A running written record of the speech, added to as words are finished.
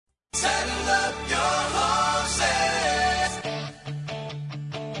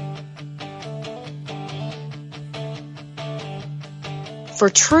For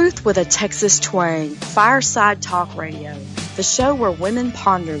truth with a Texas twang, Fireside Talk Radio, the show where women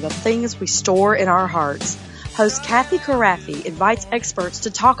ponder the things we store in our hearts. Host Kathy Carafi invites experts to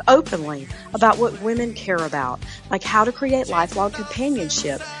talk openly about what women care about, like how to create lifelong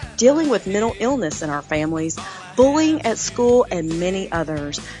companionship, dealing with mental illness in our families, bullying at school, and many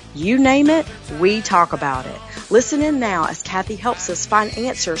others. You name it, we talk about it. Listen in now as Kathy helps us find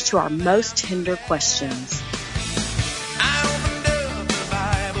answers to our most tender questions.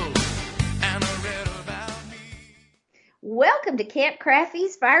 Welcome to Camp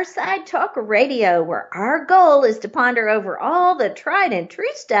Crafty's Fireside Talk Radio, where our goal is to ponder over all the tried and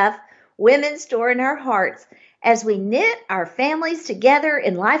true stuff women store in our hearts as we knit our families together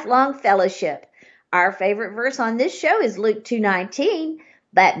in lifelong fellowship. Our favorite verse on this show is Luke 2:19,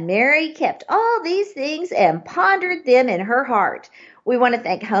 but Mary kept all these things and pondered them in her heart. We want to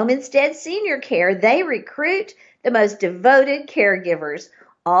thank Home Instead Senior Care. They recruit the most devoted caregivers.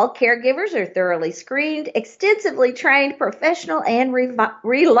 All caregivers are thoroughly screened, extensively trained, professional, and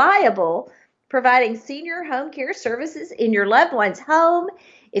reliable, providing senior home care services in your loved one's home.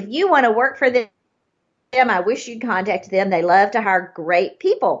 If you want to work for them, I wish you'd contact them. They love to hire great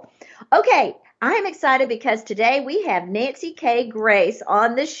people. Okay, I'm excited because today we have Nancy K. Grace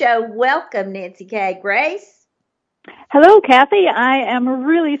on the show. Welcome, Nancy K. Grace. Hello, Kathy. I am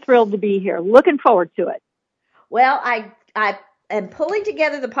really thrilled to be here. Looking forward to it. Well, I am pulling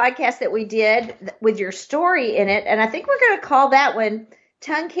together the podcast that we did with your story in it, and I think we're going to call that one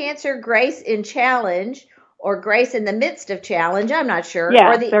Tongue Cancer Grace in Challenge or Grace in the Midst of Challenge. I'm not sure.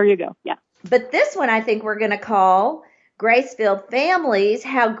 Yeah, there you go. Yeah. But this one I think we're going to call Grace-Filled Families,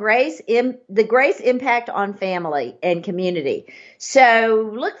 how the grace impact on family and community.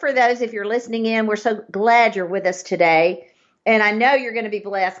 So look for those if you're listening in. We're so glad you're with us today. And I know you're going to be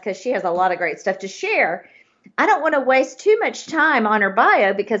blessed because she has a lot of great stuff to share. I don't want to waste too much time on her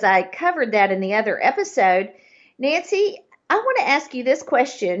bio because I covered that in the other episode. Nancy, I want to ask you this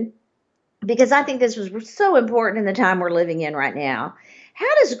question because I think this was so important in the time we're living in right now. How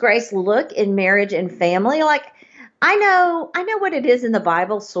does grace look in marriage and family? Like, I know what it is in the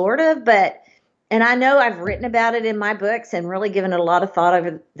Bible, sort of, and I know I've written about it in my books and really given it a lot of thought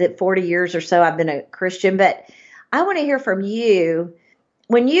over the 40 years or so I've been a Christian, but I want to hear from you.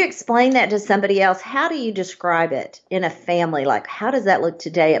 When you explain that to somebody else, how do you describe it in a family? Like, how does that look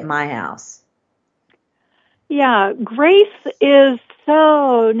today at my house? Yeah, grace is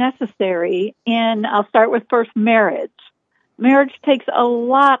so necessary I'll start with first marriage. Marriage takes a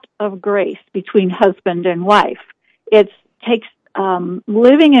lot of grace between husband and wife. It takes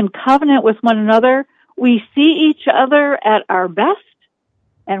living in covenant with one another. We see each other at our best,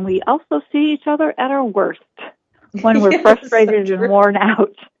 and we also see each other at our worst. When we're frustrated and worn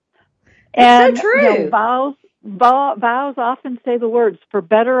out. And so true. Vows often say the words, for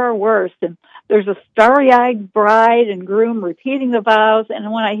better or worse. And there's a starry-eyed bride and groom repeating the vows.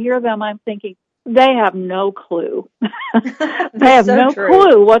 And when I hear them, I'm thinking, they have no clue. They have no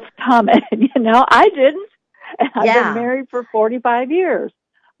clue what's coming. I didn't. I've been married for 45 years.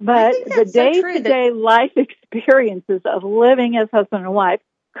 But the day-to-day life experiences of living as husband and wife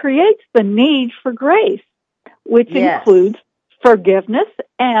creates the need for grace, which includes forgiveness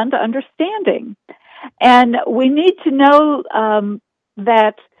and understanding. And we need to know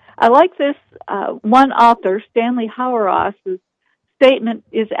that I like this one author, Stanley Hauerwas' statement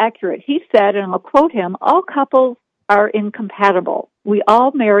is accurate. He said, and I'll quote him, all couples are incompatible. We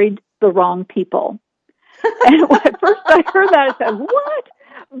all married the wrong people. And at first I heard that, I said, what?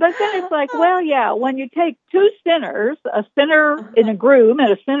 But then it's like, well, yeah, when you take two sinners, a sinner in a groom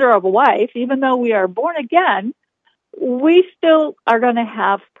and a sinner of a wife, even though we are born again, we still are going to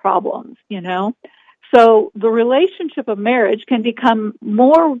have problems, So the relationship of marriage can become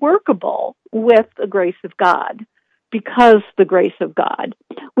more workable with the grace of God because the grace of God.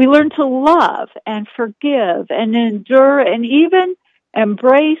 We learn to love and forgive and endure and even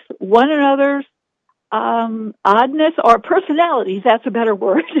embrace one another's oddness or personalities, that's a better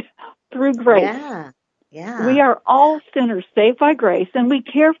word, through grace. Yeah. We are all sinners saved by grace, and we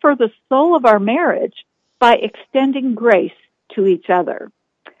care for the soul of our marriage by extending grace to each other.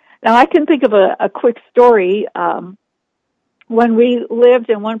 Now, I can think of a quick story when we lived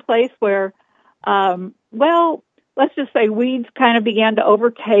in one place where, let's just say weeds kind of began to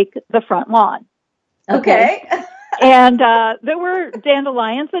overtake the front lawn. Okay. And there were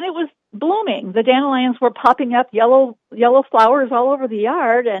dandelions, and it was blooming. The dandelions were popping up yellow flowers all over the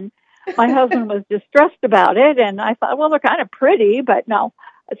yard, and my husband was distressed about it, and I thought, well, they're kind of pretty, but no.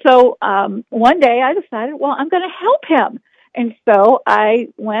 So one day I decided, well, I'm going to help him. And so I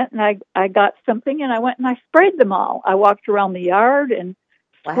went and I got something, and I went and I sprayed them all. I walked around the yard and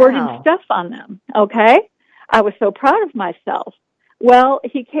squirting Wow. stuff on them. Okay. I was so proud of myself. Well,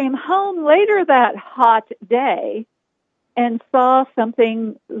 he came home later that hot day and saw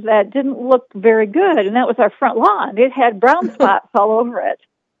something that didn't look very good, and that was our front lawn. It had brown spots all over it.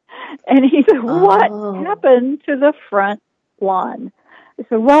 And he said, what Oh. happened to the front lawn? I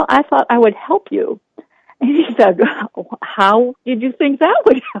said, well, I thought I would help you. And he said, how did you think that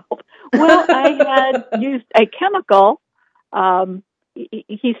would help? Well, I had used a chemical.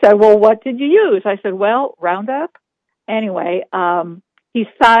 He said, well, what did you use? I said, well, Roundup. Anyway,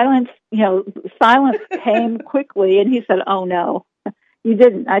 silence came quickly, and he said, oh, no, you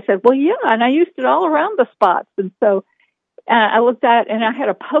didn't. I said, well, yeah, and I used it all around the spots. And so I looked at it, and I had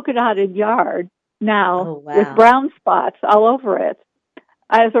a polka-dotted yard now with brown spots all over it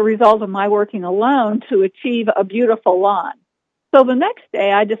as a result of my working alone to achieve a beautiful lawn. So the next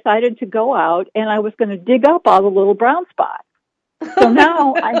day, I decided to go out, and I was going to dig up all the little brown spots. So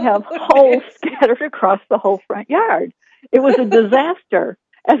now I have holes scattered across the whole front yard. It was a disaster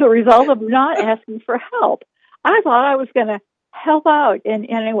as a result of not asking for help. I thought I was going to help out in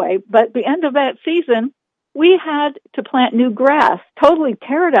anyway, but at the end of that season, we had to plant new grass, totally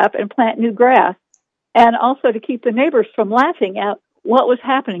tear it up and plant new grass, and also to keep the neighbors from laughing at what was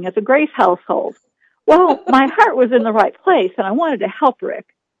happening at the Grace household. Well, my heart was in the right place, and I wanted to help Rick.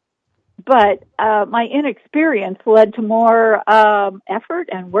 But my inexperience led to more effort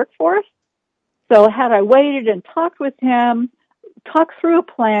and work for us. So had I waited and talked with him, talked through a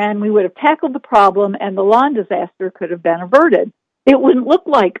plan, we would have tackled the problem, and the lawn disaster could have been averted. It wouldn't look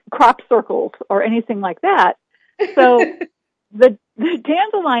like crop circles or anything like that. So the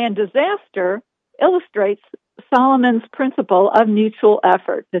dandelion disaster illustrates Solomon's principle of mutual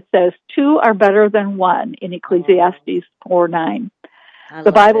effort that says two are better than one in Ecclesiastes 4:9.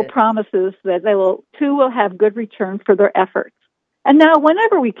 The Bible promises that two will have good return for their efforts. And now,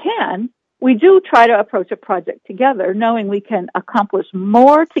 whenever we can, we do try to approach a project together, knowing we can accomplish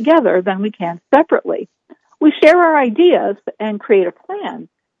more together than we can separately. We share our ideas and create a plan,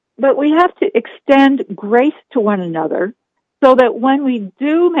 but we have to extend grace to one another so that when we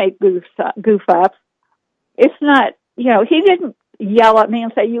do make goof ups, it's not, he didn't yell at me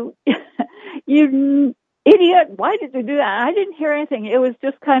and say, you idiot, why did you do that? I didn't hear anything. It was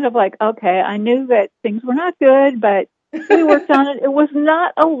just kind of like, okay, I knew that things were not good, but we worked on it. It was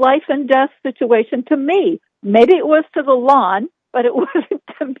not a life and death situation to me. Maybe it was to the lawn, but it wasn't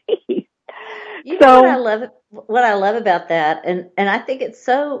to me. You know what I love about that, and I think it's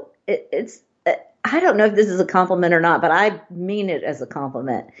so, it's I don't know if this is a compliment or not, but I mean it as a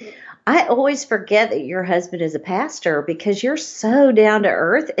compliment. I always forget that your husband is a pastor because you're so down to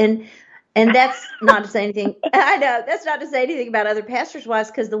earth, and that's not to say anything. I know that's not to say anything about other pastors' wives,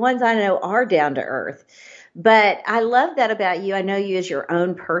 because the ones I know are down to earth. But I love that about you. I know you as your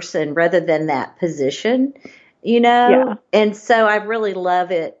own person rather than that position, Yeah. And so I really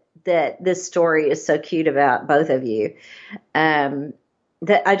love it that this story is so cute about both of you.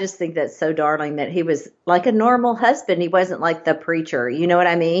 That I just think that's so darling that he was like a normal husband. He wasn't like the preacher. You know what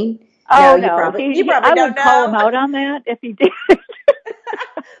I mean? Oh, no. You probably I don't would know. call him out on that if he did.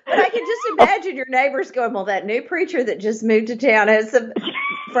 But I can just imagine your neighbors going, well, that new preacher that just moved to town has some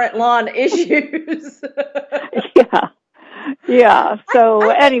front lawn issues. Yeah. So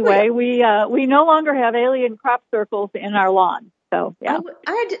anyway, we no longer have alien crop circles in our lawn. So, yeah.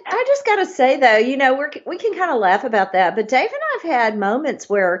 I just got to say, though, we can kind of laugh about that. But Dave and I have had moments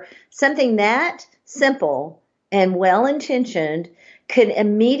where something that simple and well-intentioned could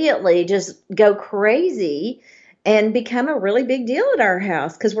immediately just go crazy and become a really big deal at our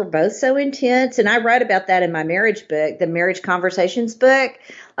house because we're both so intense. And I write about that in my marriage book, the Marriage Conversations book,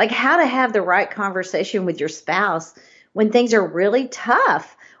 like how to have the right conversation with your spouse when things are really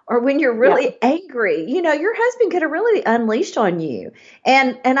tough. Or when you're really angry, your husband could have really unleashed on you.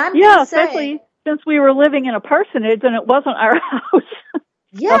 And I'm especially since we were living in a parsonage and it wasn't our house.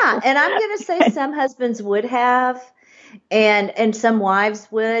 Yeah, and I'm going to say some husbands would have, and some wives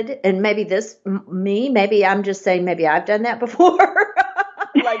would, and maybe maybe I'm just saying maybe I've done that before.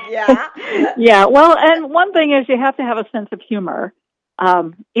 Yeah. Well, and one thing is you have to have a sense of humor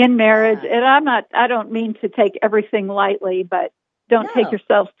in marriage, and I don't mean to take everything lightly, but don't take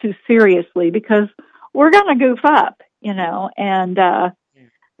yourselves too seriously because we're going to goof up, and,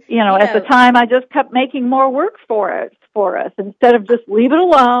 at the time I just kept making more work for us instead of just leave it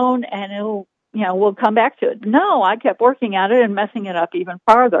alone and we'll come back to it. No, I kept working at it and messing it up even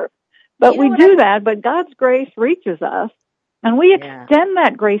farther. But we do that, but God's grace reaches us and we extend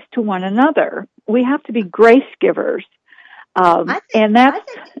that grace to one another. We have to be grace givers. And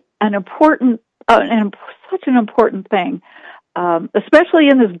that's such an important thing. especially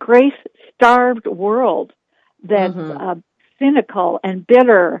in this grace-starved world that's cynical and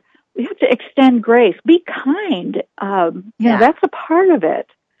bitter. We have to extend grace. Be kind. That's a part of it,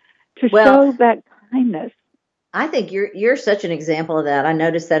 to show that kindness. I think you're such an example of that. I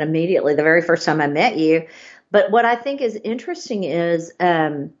noticed that immediately the very first time I met you. But what I think is interesting is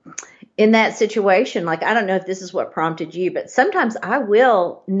in that situation, like, I don't know if this is what prompted you, but sometimes I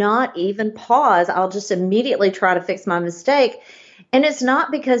will not even pause. I'll just immediately try to fix my mistake. And it's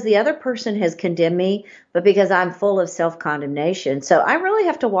not because the other person has condemned me, but because I'm full of self-condemnation. So I really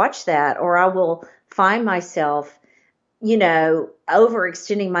have to watch that, or I will find myself,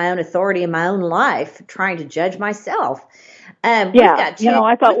 overextending my own authority in my own life, trying to judge myself. I thought, that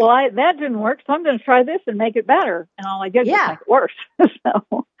didn't work, so I'm going to try this and make it better. And all I did was make it worse.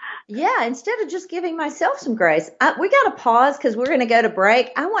 Instead of just giving myself some grace, we got to pause because we're going to go to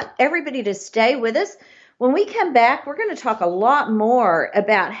break. I want everybody to stay with us. When we come back, we're going to talk a lot more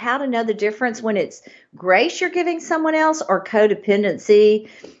about how to know the difference when it's grace you're giving someone else or codependency.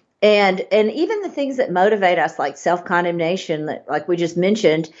 And even the things that motivate us, like self-condemnation, like we just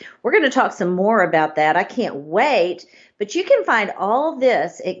mentioned. We're going to talk some more about that. I can't wait. But you can find all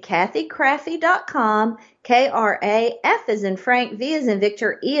this at KathyKrafve.com, Kraf as in Frank, V as in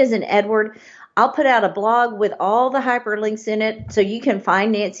Victor, E as in Edward. I'll put out a blog with all the hyperlinks in it so you can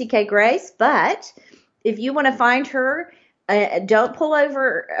find Nancy K. Grace. But if you want to find her, don't pull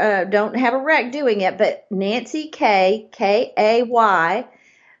over, don't have a wreck doing it, but Nancy K, K-A-Y,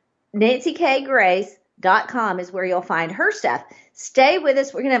 NancyKGrace.com is where you'll find her stuff. Stay with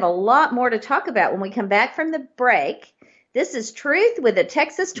us. We're going to have a lot more to talk about when we come back from the break. This is Truth with a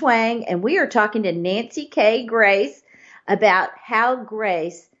Texas Twang, and we are talking to Nancy K. Grace about how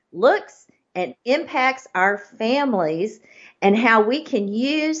grace looks and impacts our families and how we can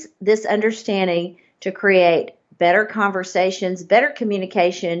use this understanding to create better conversations, better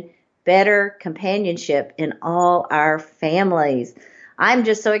communication, better companionship in all our families. I'm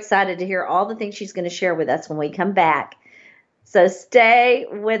just so excited to hear all the things she's going to share with us when we come back. So stay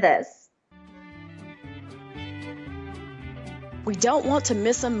with us. We don't want to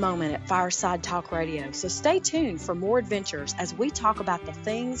miss a moment at Fireside Talk Radio, so stay tuned for more adventures as we talk about the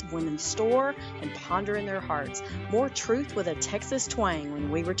things women store and ponder in their hearts. More Truth with a Texas Twang when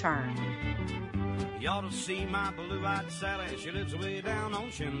we return. You ought to see my blue-eyed Sally. She lives way down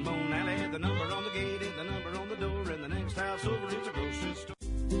on Shinbone Alley. The number on the gate is the number on the door, and the next house over is a grocery store.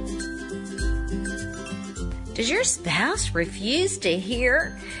 Does your spouse refuse to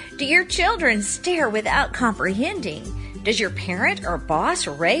hear? Do your children stare without comprehending? Does your parent or boss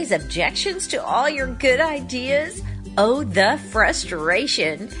raise objections to all your good ideas? Oh, the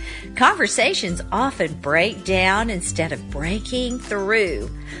frustration. Conversations often break down instead of breaking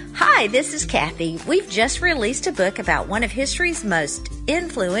through. Hi, this is Kathy. We've just released a book about one of history's most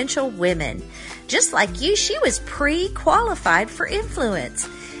influential women. Just like you, she was pre-qualified for influence.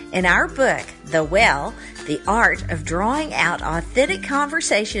 In our book, The Well, The Art of Drawing Out Authentic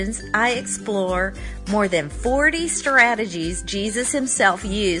Conversations, I explore more than 40 strategies Jesus himself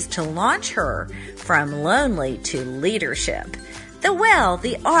used to launch her from lonely to leadership. The Well,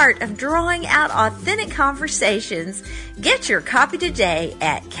 The Art of Drawing Out Authentic Conversations. Get your copy today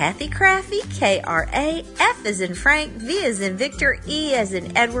at Kathy Krafve, Kraf as in Frank, V as in Victor, E as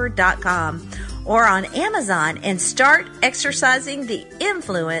in Edward.com, or on Amazon, and start exercising the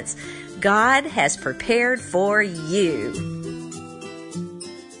influence God has prepared for you.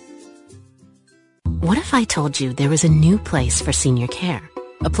 What if I told you there was a new place for senior care?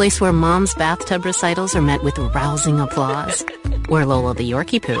 A place where mom's bathtub recitals are met with rousing applause, where Lola the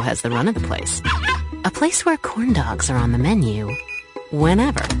Yorkie Poo has the run of the place, a place where corn dogs are on the menu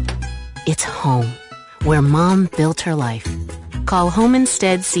whenever. It's home, where mom built her life. Call Home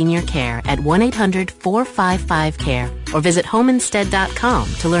Instead Senior Care at 1-800-455-CARE or visit homeinstead.com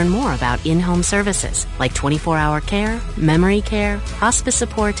to learn more about in-home services like 24-hour care, memory care, hospice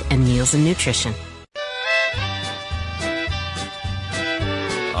support, and meals and nutrition.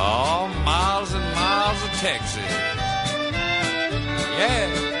 Oh, miles and miles of Texas. Yeah.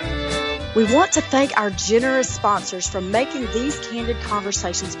 We want to thank our generous sponsors for making these candid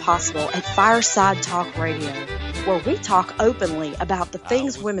conversations possible at Fireside Talk Radio, where we talk openly about the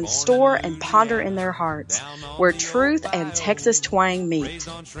things women store and ponder in their hearts, where truth and Texas twang meet. Raised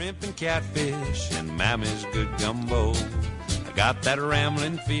on shrimp and catfish and Mammy's good gumbo. I got that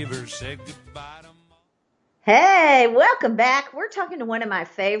rambling fever, said goodbye to Mom. Hey, welcome back. We're talking to one of my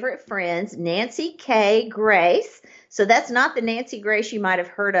favorite friends, Nancy K. Grace. So that's not the Nancy Grace you might have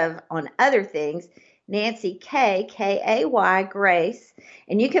heard of on other things. Nancy K, K-A-Y, Grace.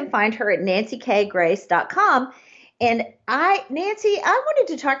 And you can find her at NancyKGrace.com. And Nancy, I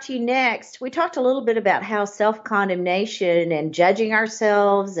wanted to talk to you next. We talked a little bit about how self-condemnation and judging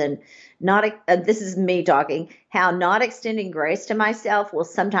ourselves and not, this is me talking, how not extending grace to myself will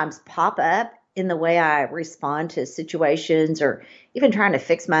sometimes pop up in the way I respond to situations or even trying to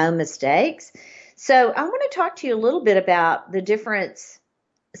fix my own mistakes. So I want to talk to you a little bit about the difference.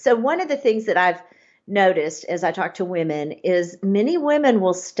 So one of the things that I've noticed as I talk to women is many women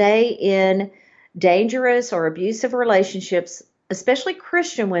will stay in dangerous or abusive relationships, especially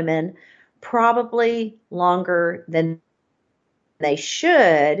Christian women, probably longer than they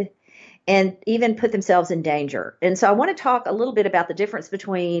should, and even put themselves in danger. And so I want to talk a little bit about the difference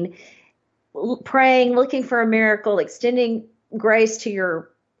between praying, looking for a miracle, extending grace to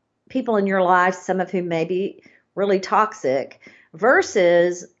your people in your life, some of whom may be really toxic,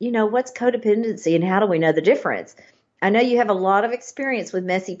 versus, what's codependency and how do we know the difference? I know you have a lot of experience with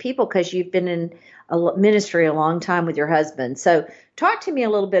messy people because you've been in a ministry a long time with your husband. So talk to me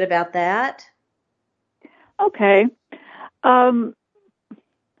a little bit about that. Okay. First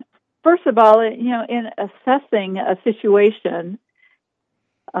of all, in assessing a situation,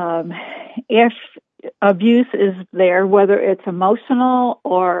 if abuse is there, whether it's emotional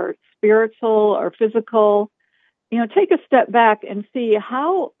or spiritual or physical, take a step back and see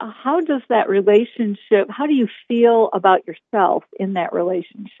how does that relationship, how do you feel about yourself in that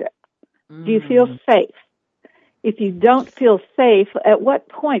relationship? Do you feel safe? If you don't feel safe, at what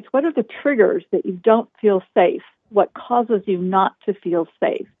points, what are the triggers that you don't feel safe? What causes you not to feel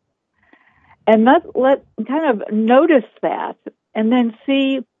safe? And let kind of notice that and then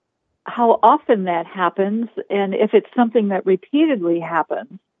see how often that happens and if it's something that repeatedly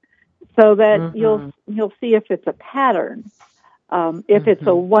happens, so that you'll see if it's a pattern, if it's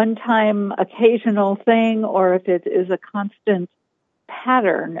a one-time occasional thing or if it is a constant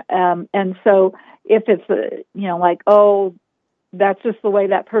pattern. And so if it's like, oh, that's just the way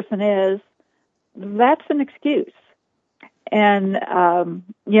that person is, that's an excuse. And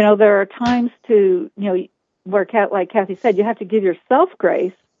there are times to where, like Kathy said, you have to give yourself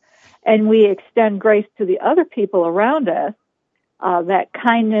grace, and we extend grace to the other people around us, that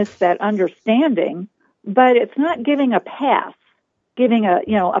kindness, that understanding, but it's not giving a pass,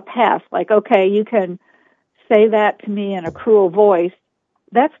 a pass, like, okay, you can say that to me in a cruel voice.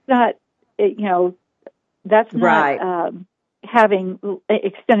 That's not, that's not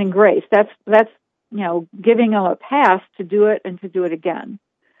extending grace. That's giving them a pass to do it and to do it again.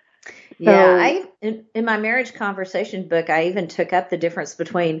 So, in my marriage conversation book, I even took up the difference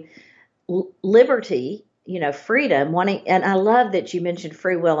between liberty, freedom, wanting, and I love that you mentioned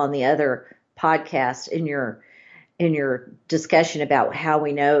free will on the other podcast in your discussion about how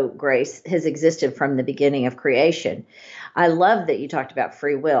we know grace has existed from the beginning of creation. I love that you talked about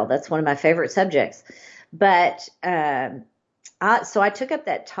free will. That's one of my favorite subjects. But so I took up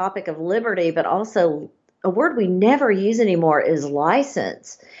that topic of liberty, but also a word we never use anymore is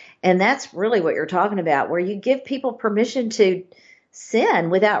license. And that's really what you're talking about, where you give people permission to sin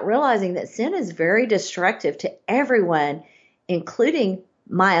without realizing that sin is very destructive to everyone, including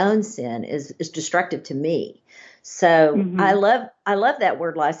my own sin is destructive to me. So I love that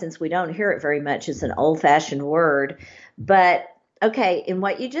word license. We don't hear it very much. It's an old-fashioned word. But okay, in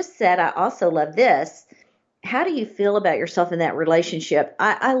what you just said, I also love this. How do you feel about yourself in that relationship?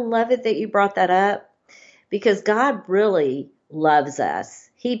 I love it that you brought that up, because God really loves us.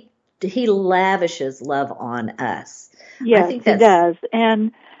 He lavishes love on us. Yes, I think He does.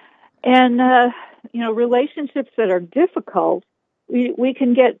 And relationships that are difficult, we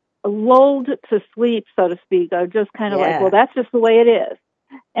can get lulled to sleep, so to speak, of just kind of like, well, that's just the way it is.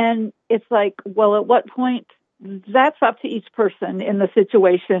 And it's like, well, at what point, that's up to each person in the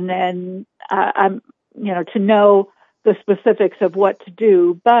situation, and I'm to know the specifics of what to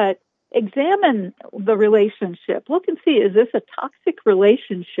do, but examine the relationship. Look and see, is this a toxic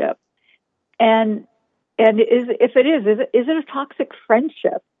relationship? And if it is it a toxic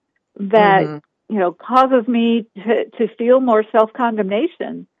friendship that, causes me to feel more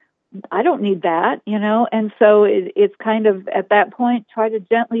self-condemnation? I don't need that, and so it's kind of at that point, try to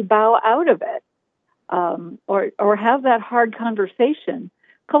gently bow out of it, or have that hard conversation.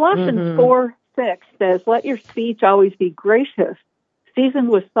 Colossians 4:6 says, "Let your speech always be gracious, seasoned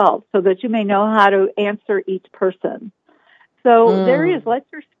with salt, so that you may know how to answer each person." So there is, let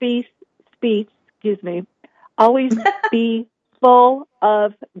your speech, always be full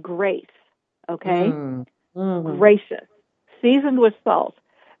of grace, okay? Gracious, seasoned with salt.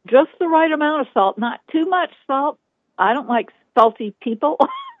 Just the right amount of salt, not too much salt. I don't like salty people,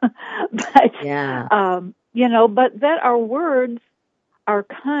 but, but that our words are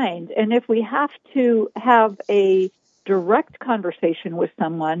kind. And if we have to have a direct conversation with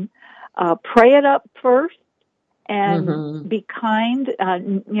someone, pray it up first and be kind,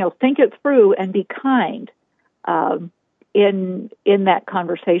 think it through and be kind in that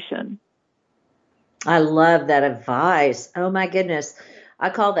conversation. I love that advice. Oh my goodness. I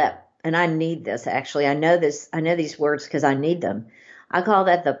call that, and I need this actually. I know these words because I need them. I call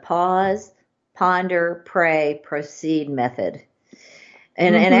that the pause, ponder, pray, proceed method.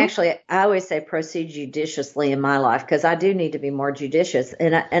 And actually, I always say proceed judiciously in my life because I do need to be more judicious,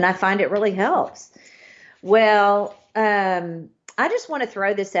 and I find it really helps. Well, I just want to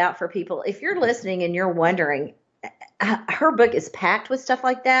throw this out for people. If you're listening and you're wondering, her book is packed with stuff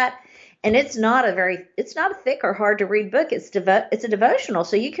like that, and it's not a thick or hard to read book. It's a devotional,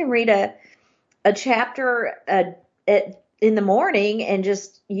 so you can read a chapter in the morning and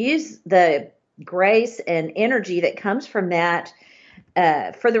just use the grace and energy that comes from that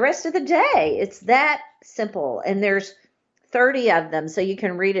for the rest of the day. It's that simple. And there's 30 of them, so you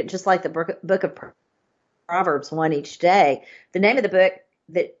can read it just like the book of Proverbs, one each day. The name of the book,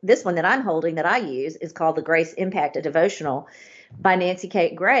 this one that I'm holding that I use, is called The Grace Impact, a devotional by Nancy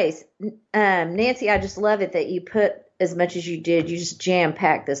Kate Grace. Nancy, I just love it that you put as much as you did. You just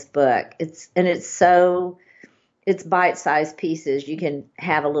jam-packed this book. It's bite-sized pieces. You can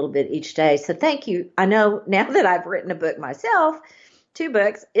have a little bit each day. So thank you. I know now that I've written a book myself, 2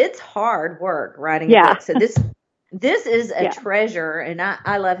 books, it's hard work writing a book. So this is a treasure, and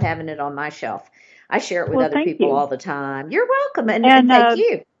I love having it on my shelf. I share it with other people all the time. You're welcome, and thank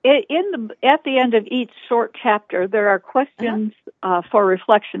you. At the end of each short chapter, there are questions for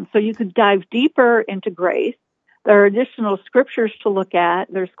reflection, so you could dive deeper into grace. There are additional scriptures to look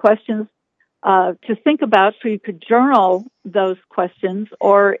at. There's questions to think about, so you could journal those questions,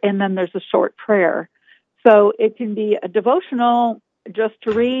 and then there's a short prayer. So it can be a devotional just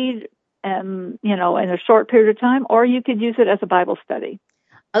to read, in a short period of time, or you could use it as a Bible study.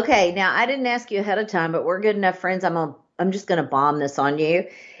 Okay, now I didn't ask you ahead of time, but we're good enough friends. I'm just going to bomb this on you.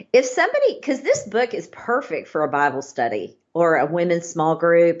 If somebody, because this book is perfect for a Bible study or a women's small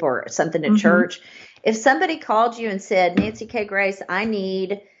group or something at church. If somebody called you and said, Nancy K. Grace, I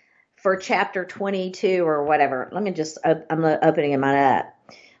need for chapter 22 or whatever, I'm opening mine up.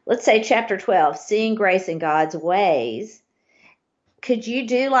 Let's say chapter 12, Seeing Grace in God's Ways. Could you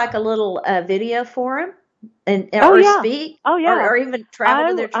do like a little video for them? Speak? Oh, yeah. Or even travel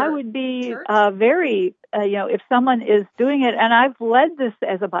to their church? I would be very, if someone is doing it, and I've led this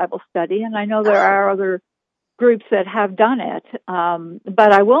as a Bible study, and I know there are other groups that have done it,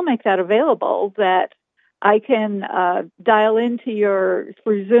 but I will make that available, that I can dial into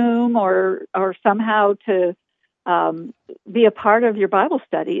through Zoom or somehow to be a part of your Bible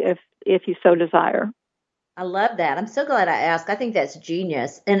study if you so desire. I love that. I'm so glad I asked. I think that's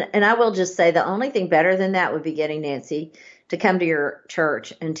genius. And I will just say the only thing better than that would be getting Nancy to come to your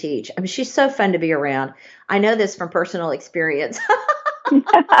church and teach. I mean, she's so fun to be around. I know this from personal experience.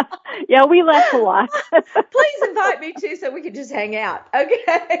 Yeah, we laugh a lot. Please invite me too so we can just hang out.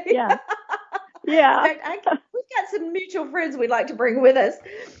 Okay. Yeah. Yeah. In fact, we've got some mutual friends we'd like to bring with us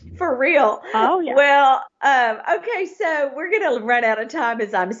for real. Oh, yeah. Well, okay. So we're going to run out of time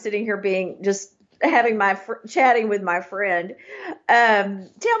as I'm sitting here chatting with my friend.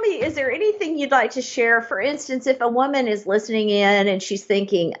 Tell me, is there anything you'd like to share? For instance, if a woman is listening in and she's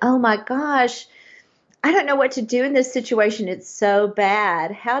thinking, oh my gosh, I don't know what to do in this situation. It's so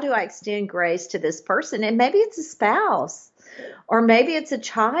bad. How do I extend grace to this person? And maybe it's a spouse or maybe it's a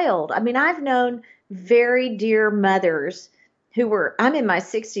child. I mean, I've known very dear mothers I'm in my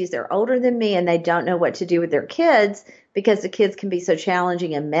 60s. They're older than me and they don't know what to do with their kids because the kids can be so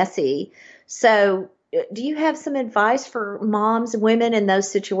challenging and messy. So do you have some advice for moms, women in those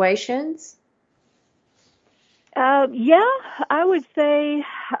situations? Yeah, I would say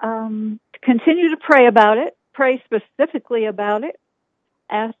continue to pray about it. Pray specifically about it.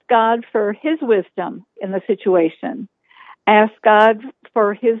 Ask God for His wisdom in the situation. Ask God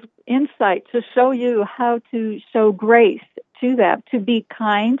for His insight to show you how to show grace to them, to be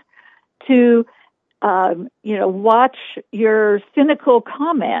kind, to watch your cynical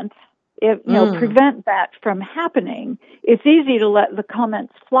comments. Prevent that from happening. It's easy to let the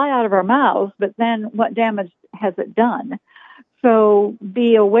comments fly out of our mouths, but then what damage has it done? So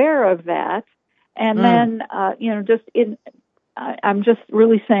be aware of that. And then, I'm just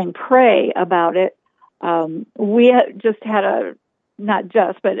really saying pray about it. We just had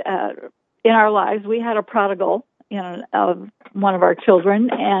in our lives, we had a prodigal, of one of our children.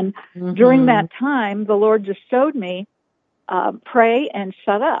 And during that time, the Lord just showed me pray and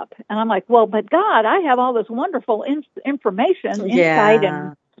shut up. And I'm like, well, but God, I have all this wonderful information, insight,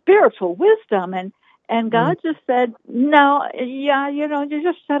 and spiritual wisdom. And God just said, no, you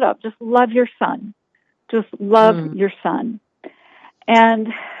just shut up. Just love your son. Just love your son. And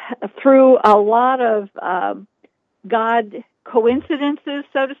through a lot of God coincidences,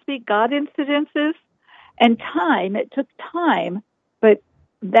 so to speak, God incidences, and time, it took time, but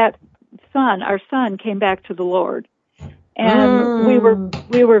that our son came back to the Lord. And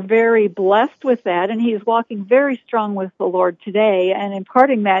we were very blessed with that, and he's walking very strong with the Lord today and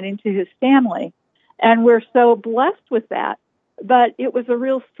imparting that into his family. And we're so blessed with that. But it was a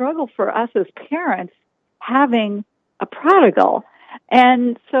real struggle for us as parents having a prodigal.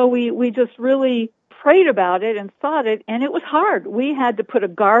 And so we just really prayed about it and thought it, and it was hard. We had to put a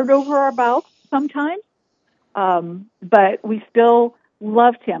guard over our mouth sometimes, but we still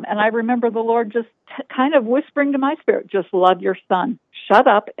loved him. And I remember the Lord just kind of whispering to my spirit, just love your son. Shut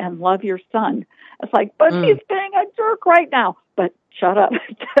up and love your son. It's like, but he's being a jerk right now. But shut up.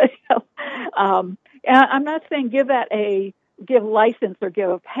 And I'm not saying give license or give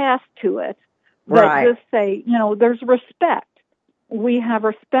a pass to it, but just say, there's respect. We have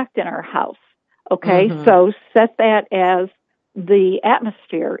respect in our house. Okay, so set that as the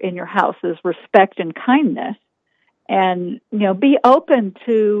atmosphere in your house is respect and kindness, and be open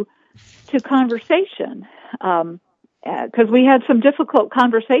to conversation. Because we had some difficult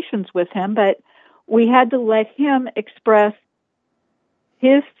conversations with him, but we had to let him express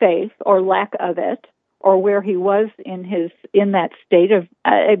his faith or lack of it, or where he was in that state of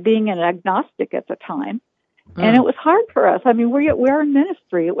being an agnostic at the time. And it was hard for us. I mean, we're in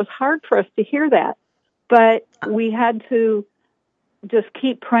ministry. It was hard for us to hear that. But we had to just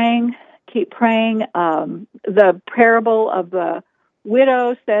keep praying. The parable of the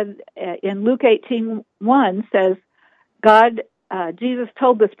widow said in Luke 18:1 says, Jesus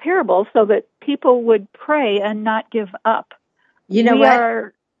told this parable so that people would pray and not give up. You know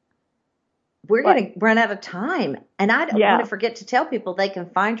what? We're going to run out of time. And I don't want to forget to tell people they can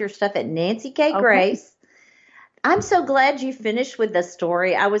find your stuff at Nancy K. Grace. I'm so glad you finished with the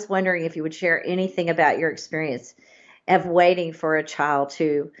story. I was wondering if you would share anything about your experience of waiting for a child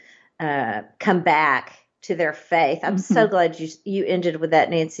to come back to their faith. I'm so glad you ended with that,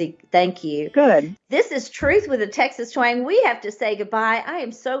 Nancy. Thank you. Good. This is Truth with a Texas Twang. We have to say goodbye. I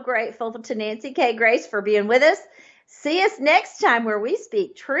am so grateful to Nancy K. Grace for being with us. See us next time where we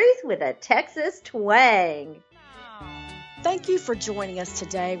speak truth with a Texas twang. Thank you for joining us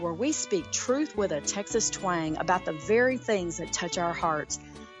today where we speak truth with a Texas twang about the very things that touch our hearts.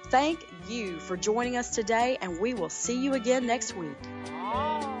 Thank you for joining us today, and we will see you again next week.